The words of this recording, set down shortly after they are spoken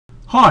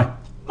Hi,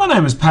 my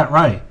name is Pat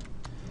Ray,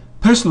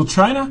 personal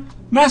trainer,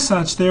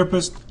 massage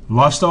therapist,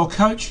 lifestyle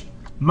coach,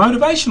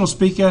 motivational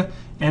speaker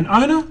and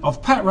owner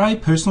of Pat Ray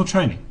Personal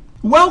Training.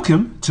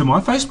 Welcome to my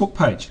Facebook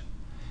page.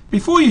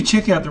 Before you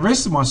check out the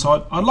rest of my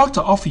site, I'd like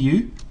to offer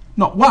you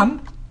not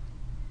one,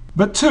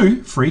 but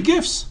two free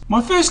gifts.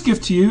 My first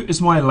gift to you is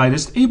my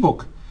latest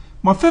ebook,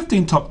 my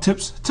 15 top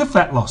tips to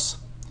fat loss.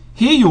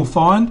 Here you'll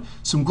find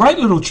some great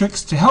little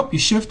tricks to help you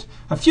shift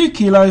a few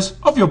kilos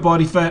of your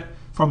body fat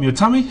from your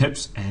tummy,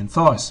 hips and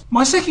thighs.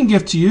 My second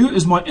gift to you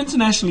is my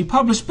internationally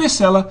published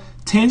bestseller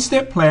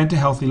 10-Step Plan to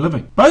Healthy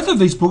Living. Both of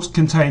these books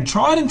contain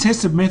tried and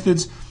tested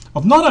methods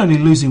of not only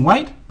losing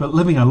weight but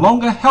living a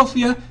longer,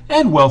 healthier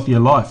and wealthier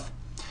life.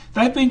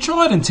 They've been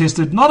tried and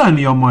tested not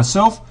only on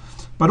myself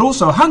but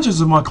also hundreds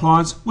of my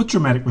clients with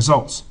dramatic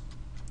results.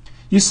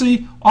 You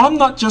see, I'm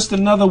not just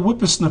another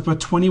whippersnapper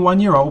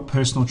 21-year-old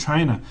personal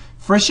trainer,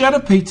 fresh out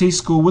of PT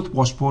school with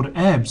washboard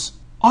abs.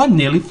 I'm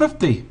nearly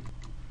 50.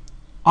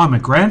 I'm a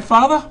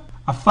grandfather,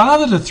 a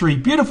father to 3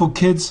 beautiful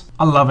kids,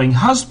 a loving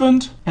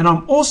husband, and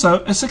I'm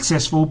also a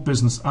successful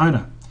business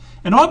owner.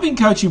 And I've been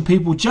coaching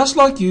people just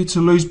like you to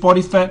lose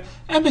body fat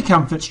and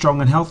become fit, strong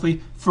and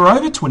healthy for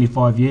over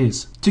 25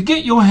 years. To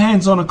get your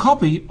hands on a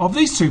copy of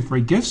these 2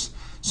 free gifts,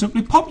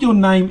 simply pop your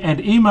name and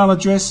email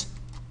address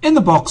in the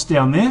box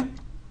down there,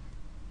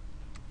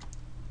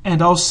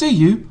 and I'll see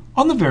you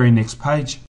on the very next page.